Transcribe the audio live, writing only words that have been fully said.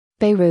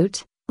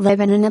Beirut,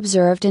 Lebanon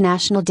observed a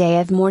national day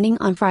of mourning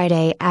on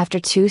Friday after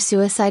two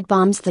suicide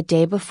bombs the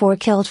day before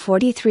killed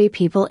 43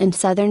 people in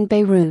southern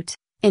Beirut,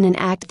 in an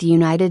act the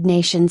United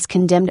Nations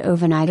condemned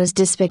overnight as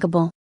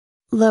despicable.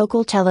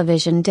 Local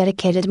television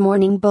dedicated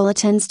mourning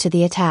bulletins to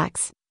the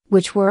attacks,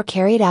 which were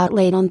carried out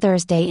late on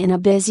Thursday in a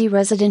busy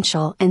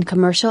residential and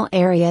commercial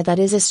area that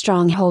is a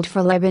stronghold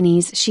for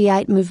Lebanese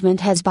Shiite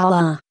movement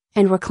Hezbollah,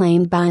 and were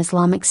claimed by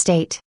Islamic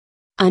State.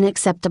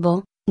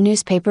 Unacceptable,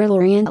 newspaper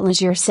L'Orient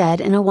Leisure said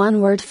in a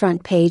one-word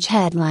front-page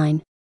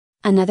headline.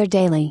 Another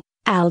daily,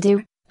 Al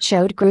Dir,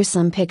 showed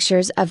gruesome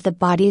pictures of the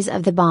bodies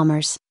of the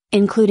bombers,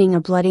 including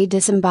a bloody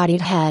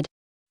disembodied head.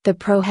 The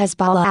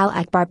pro-Hezbollah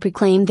Al-Akbar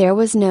proclaimed there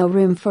was no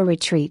room for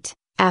retreat,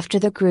 after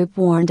the group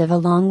warned of a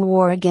long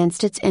war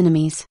against its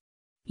enemies.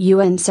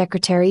 UN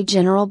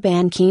Secretary-General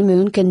Ban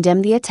Ki-moon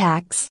condemned the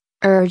attacks,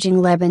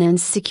 urging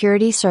Lebanon's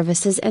security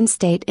services and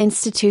state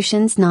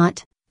institutions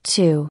not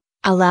to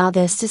allow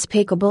this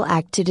despicable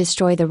act to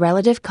destroy the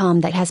relative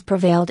calm that has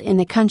prevailed in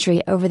the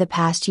country over the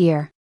past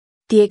year.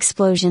 The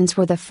explosions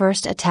were the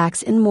first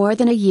attacks in more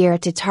than a year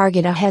to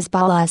target a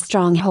Hezbollah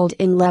stronghold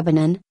in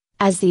Lebanon,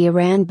 as the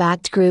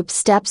Iran-backed group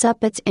steps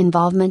up its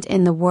involvement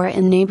in the war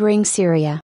in neighboring Syria.